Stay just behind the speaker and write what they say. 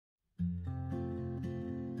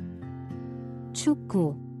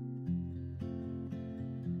축구,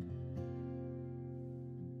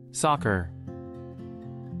 soccer.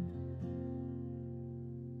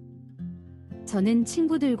 저는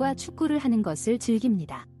친구들과 축구를 하는 것을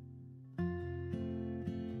즐깁니다.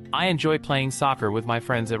 I enjoy playing soccer with my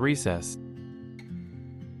friends at recess.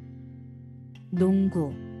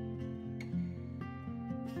 농구,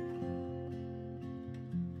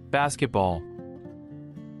 Basketball.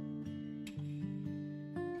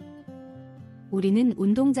 우리는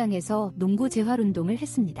운동장에서 농구 재활 운동을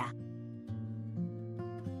했습니다.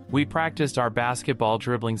 We practiced our basketball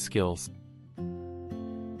dribbling skills.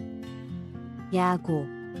 야구,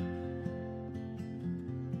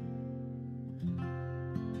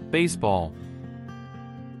 Baseball.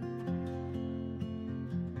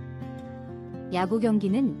 야구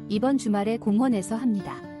경기는 이번 주말에 공원에서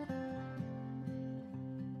합니다.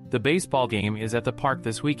 The baseball game is at the park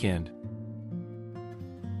this weekend.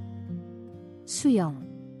 수영,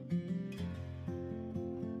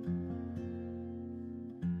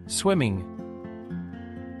 Swimming.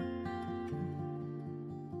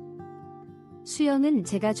 수영은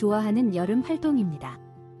제가 좋아하는 여름 활동입니다.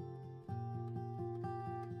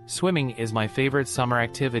 Swimming is my favorite summer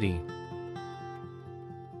activity.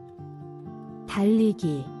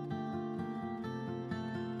 달리기,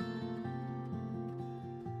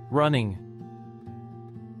 Running.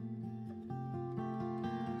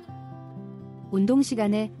 운동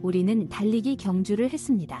시간에 우리는 달리기 경주를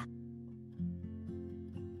했습니다.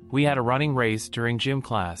 We had a running race during gym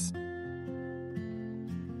class.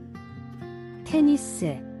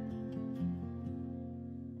 테니스,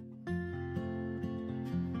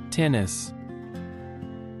 Tennis.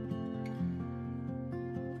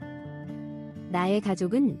 나의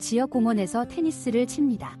가족은 지역 공원에서 테니스를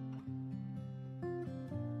칩니다.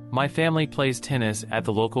 My family plays tennis at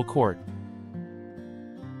the local court.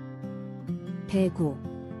 배구,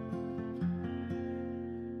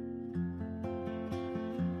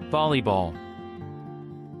 Volleyball.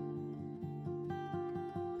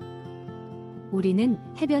 우리는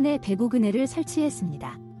해변에 배구 그네를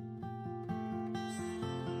설치했습니다.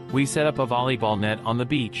 We set up a volleyball net on the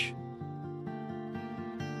beach.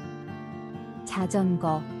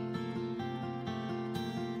 자전거,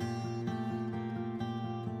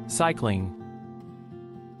 Cycling.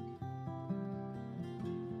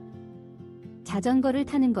 자전거를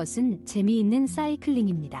타는 것은 재미있는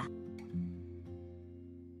사이클링입니다.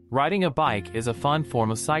 Riding a bike is a fun form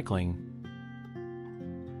of cycling.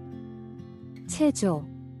 체조,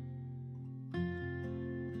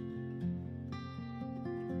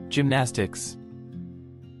 Gymnastics.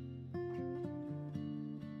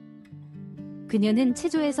 그녀는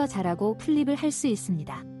체조에서 잘하고 플립을 할 수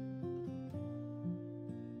있습니다.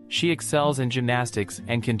 She excels in gymnastics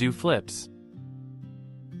and can do flips.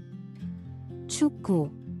 축구,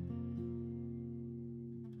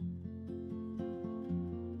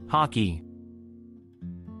 Hockey.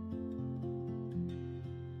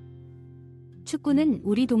 축구는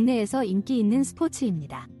우리 동네에서 인기 있는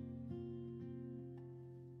스포츠입니다.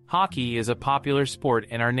 Hockey is a popular sport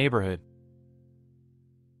in our neighborhood.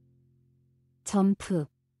 점프,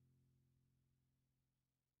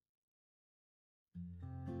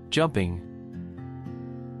 Jumping.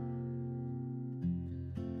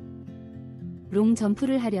 롱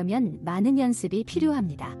점프를 하려면 많은 연습이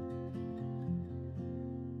필요합니다.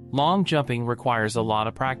 Long jumping requires a lot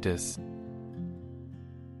of practice.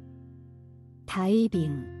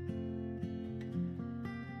 다이빙,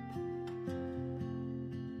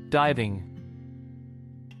 Diving.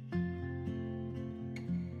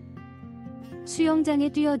 수영장에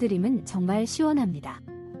뛰어들임은 정말 시원합니다.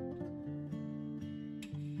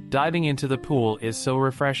 Diving into the pool is so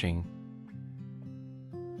refreshing.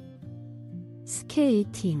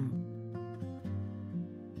 스케이팅,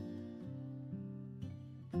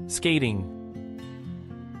 Skating.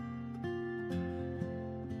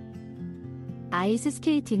 아이스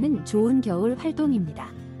스케이팅은 좋은 겨울 활동입니다.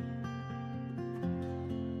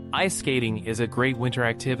 Ice skating is a great winter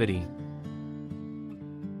activity.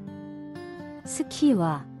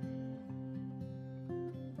 스키와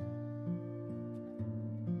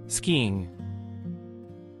Skiing.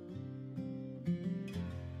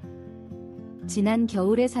 지난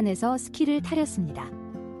겨울에 산에서 스키를 타렸습니다.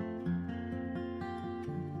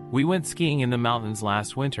 We went skiing in the mountains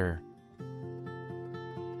last winter.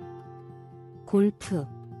 골프,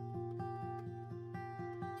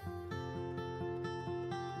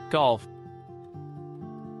 Golf.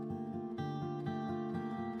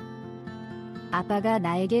 아빠가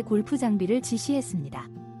나에게 골프 장비를 지시했습니다.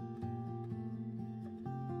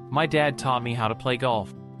 My dad taught me how to play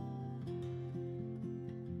golf.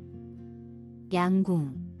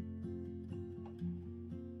 양궁,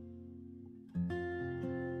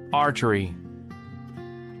 archery,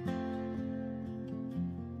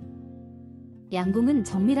 양궁은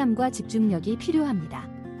정밀함과 집중력이 필요합니다.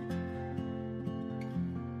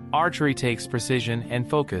 archery takes precision and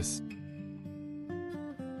focus,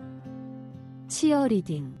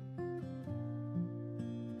 치어리딩,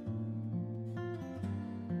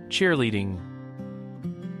 cheerleading,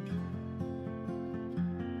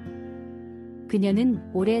 그녀는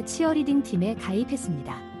올해 치어리딩 팀에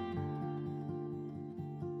가입했습니다.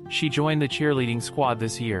 she joined the cheerleading squad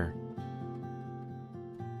this year,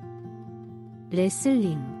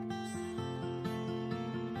 레슬링,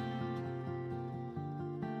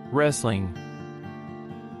 wrestling,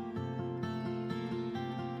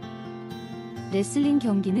 레슬링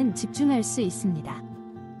경기는 집중할 수 있습니다.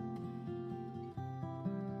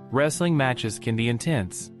 wrestling matches can be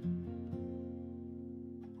intense,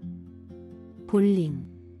 볼링,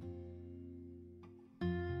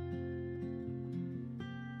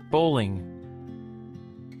 bowling,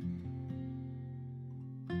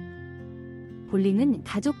 볼링은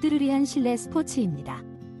가족들을 위한 실내 스포츠입니다.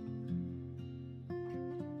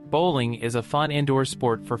 bowling is a fun indoor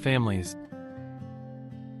sport for families,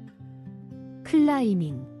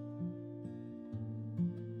 클라이밍,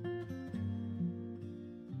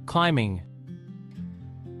 climbing,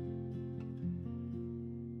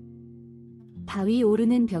 바위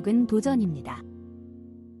오르는 벽은 도전입니다.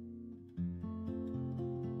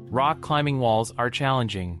 rock climbing walls are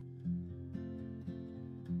challenging,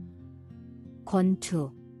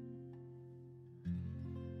 권투,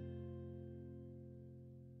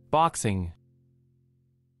 boxing,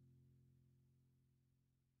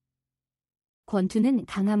 권투는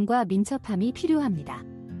강함과 민첩함이 필요합니다.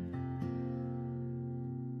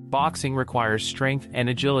 boxing requires strength and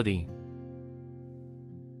agility,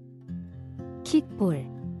 킥볼,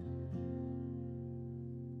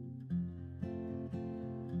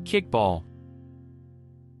 kickball,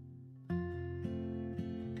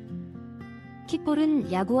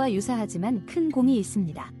 킥볼은 야구와 유사하지만 큰 공이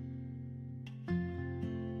있습니다.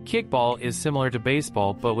 kickball is similar to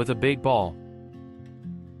baseball but with a big ball,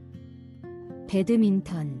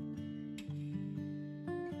 배드민턴,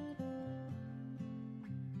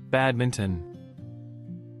 badminton,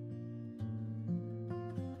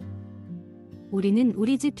 우리는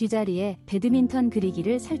우리 집 뒷자리에 배드민턴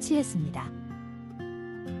그리기를 설치했습니다.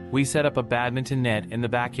 we set up a badminton net in the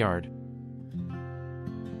backyard,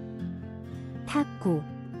 탁구,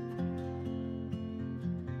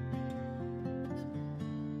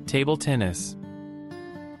 table tennis,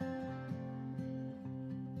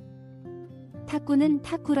 탁구는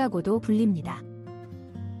타쿠라고도 불립니다.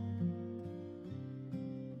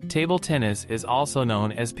 table tennis is also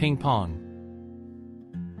known as ping pong,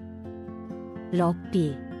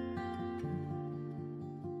 럭비,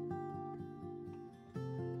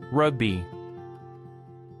 rugby,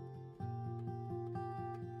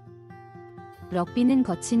 럭비는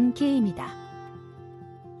거친 게임이다.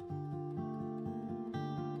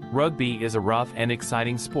 rugby is a rough and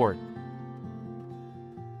exciting sport,